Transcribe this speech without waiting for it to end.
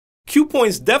Cue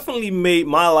points definitely made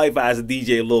my life as a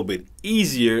DJ a little bit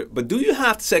easier, but do you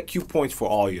have to set cue points for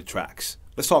all your tracks?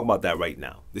 Let's talk about that right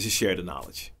now. This is Share the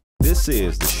Knowledge. This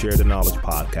is the Share the Knowledge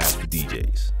podcast for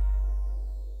DJs.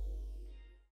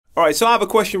 All right, so I have a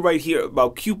question right here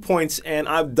about cue points, and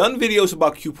I've done videos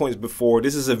about cue points before.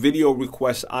 This is a video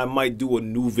request. I might do a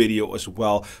new video as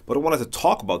well, but I wanted to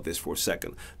talk about this for a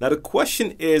second. Now, the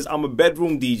question is, I'm a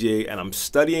bedroom DJ and I'm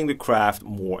studying the craft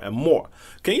more and more.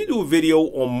 Can you do a video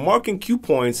on marking cue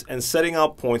points and setting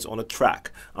out points on a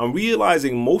track? I'm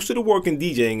realizing most of the work in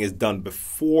DJing is done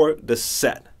before the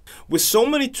set. With so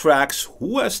many tracks,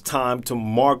 who has time to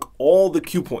mark all the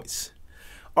cue points?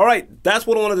 All right, that's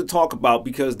what I wanted to talk about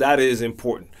because that is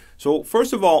important. So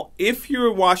first of all, if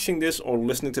you're watching this or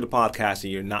listening to the podcast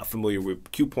and you're not familiar with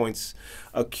cue points,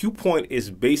 a cue point is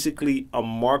basically a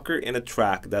marker in a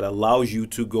track that allows you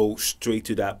to go straight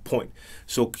to that point.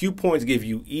 So cue points give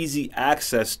you easy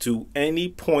access to any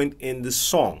point in the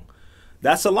song.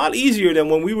 That's a lot easier than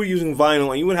when we were using vinyl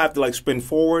and you would have to like spin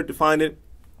forward to find it,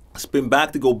 spin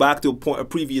back to go back to a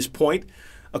previous point.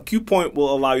 A cue point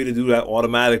will allow you to do that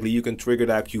automatically. You can trigger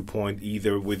that cue point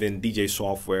either within DJ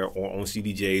software or on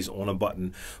CDJs on a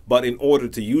button. But in order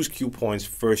to use cue points,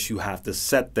 first you have to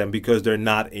set them because they're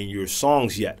not in your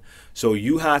songs yet. So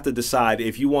you have to decide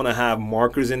if you want to have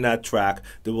markers in that track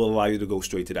that will allow you to go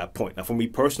straight to that point. Now for me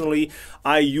personally,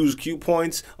 I use cue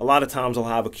points. A lot of times I'll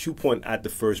have a cue point at the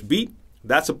first beat.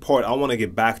 That's a part I want to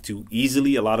get back to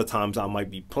easily. A lot of times I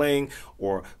might be playing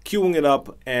or queuing it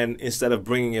up, and instead of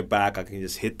bringing it back, I can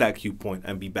just hit that cue point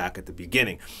and be back at the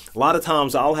beginning. A lot of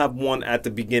times I'll have one at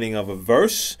the beginning of a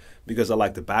verse because I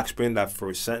like to backspin that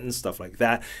first sentence, stuff like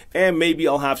that. And maybe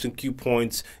I'll have some cue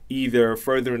points either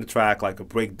further in the track, like a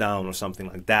breakdown or something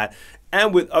like that.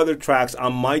 And with other tracks, I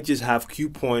might just have cue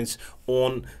points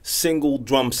on single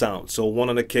drum sounds. So one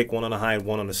on the kick, one on the hi,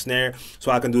 one on the snare.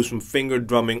 So I can do some finger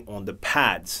drumming on the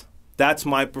pads. That's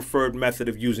my preferred method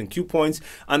of using cue points.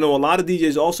 I know a lot of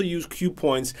DJs also use cue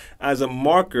points as a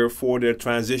marker for their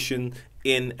transition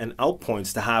in and out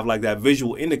points to have like that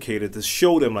visual indicator to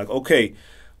show them like, okay,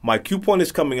 my cue point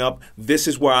is coming up. This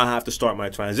is where I have to start my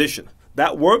transition.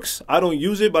 That works. I don't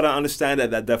use it, but I understand that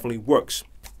that definitely works.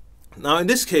 Now in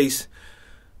this case,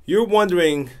 you're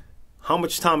wondering how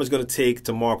much time it's going to take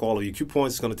to mark all of your cue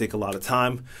points. It's going to take a lot of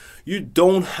time. You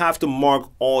don't have to mark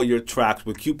all your tracks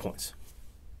with cue points.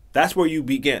 That's where you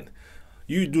begin.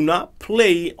 You do not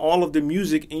play all of the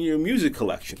music in your music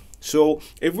collection. So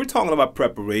if we're talking about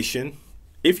preparation,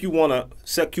 if you want to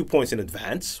set cue points in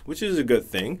advance, which is a good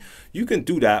thing, you can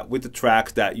do that with the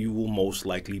tracks that you will most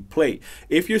likely play.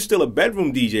 If you're still a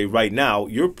bedroom DJ right now,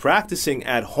 you're practicing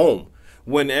at home.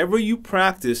 Whenever you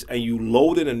practice and you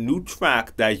load in a new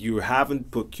track that you haven't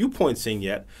put cue points in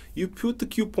yet, you put the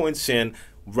cue points in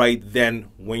right then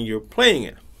when you're playing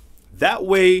it. That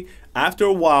way, after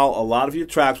a while, a lot of your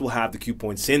tracks will have the cue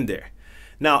points in there.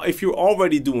 Now, if you're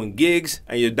already doing gigs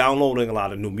and you're downloading a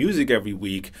lot of new music every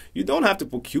week, you don't have to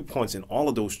put cue points in all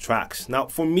of those tracks. Now,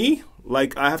 for me,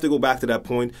 like I have to go back to that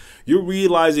point, you're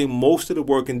realizing most of the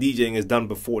work in DJing is done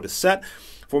before the set.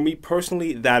 For me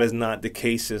personally, that is not the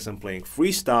case since I'm playing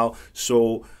freestyle,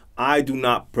 so I do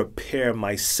not prepare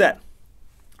my set.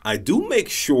 I do make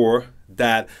sure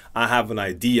that I have an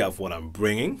idea of what I'm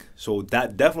bringing, so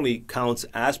that definitely counts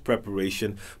as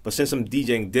preparation. But since I'm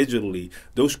DJing digitally,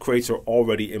 those crates are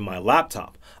already in my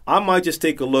laptop. I might just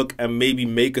take a look and maybe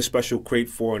make a special crate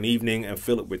for an evening and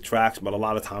fill it with tracks, but a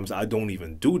lot of times I don't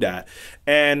even do that.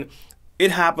 And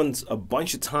it happens a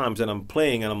bunch of times that I'm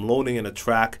playing and I'm loading in a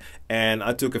track and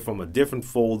I took it from a different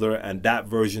folder and that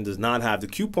version does not have the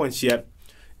cue points yet.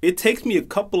 It takes me a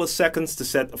couple of seconds to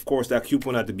set, of course, that cue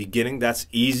point at the beginning. That's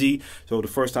easy. So the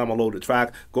first time I load the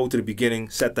track, go to the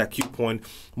beginning, set that cue point,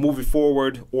 move it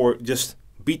forward, or just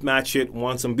beat match it.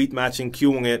 Once I'm beat matching,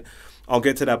 cueing it, I'll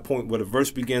get to that point where the verse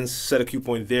begins, set a cue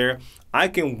point there. I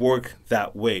can work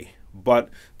that way. But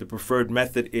the preferred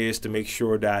method is to make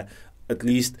sure that at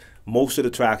least most of the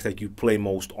tracks that you play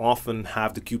most often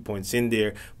have the cue points in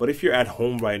there. But if you're at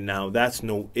home right now, that's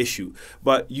no issue.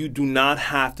 But you do not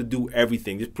have to do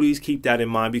everything. Just please keep that in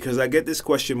mind, because I get this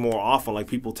question more often, like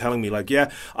people telling me like,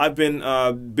 yeah, I've been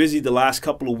busy the last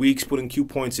couple of weeks putting cue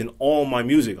points in all my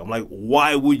music. I'm like,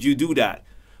 why would you do that?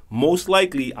 Most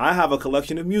likely, I have a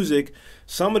collection of music.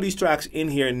 Some of these tracks in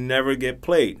here never get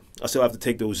played. I still have to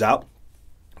take those out.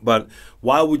 But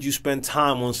why would you spend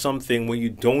time on something when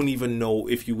you don't even know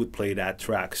if you would play that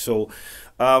track? So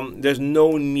there's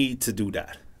no need to do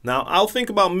that. Now, I'll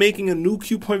think about making a new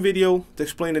cue point video to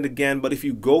explain it again, but if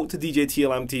you go to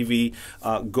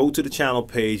djTLMtv, go to the channel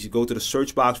page, you go to the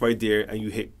search box right there, and you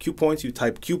hit cue points, you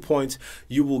type cue points,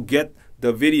 you will get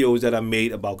the videos that I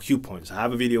made about cue points. I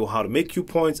have a video how to make cue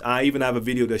points. I even have a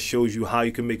video that shows you how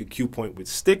you can make a cue point with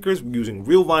stickers using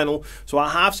real vinyl. So I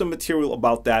have some material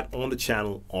about that on the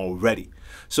channel already.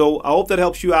 So I hope that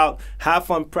helps you out. Have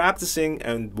fun practicing,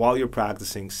 and while you're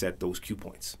practicing, set those cue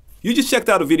points. You just checked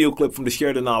out a video clip from the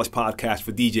Share the Knowledge podcast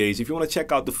for DJs. If you want to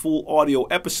check out the full audio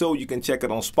episode, you can check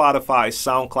it on Spotify,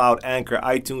 SoundCloud, Anchor,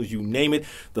 iTunes, you name it.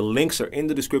 The links are in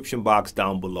the description box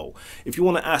down below. If you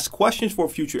want to ask questions for a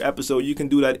future episode, you can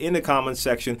do that in the comments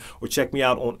section or check me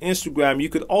out on Instagram. You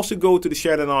could also go to the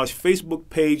Share the Knowledge Facebook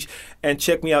page and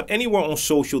check me out anywhere on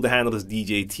social. The handle is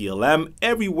djTLM.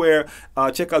 Everywhere,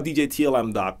 check out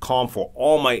djTLM.com for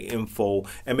all my info,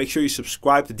 and make sure you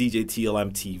subscribe to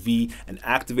djTLMtv and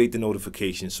activate the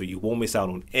notifications so you won't miss out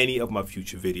on any of my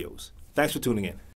future videos. Thanks for tuning in.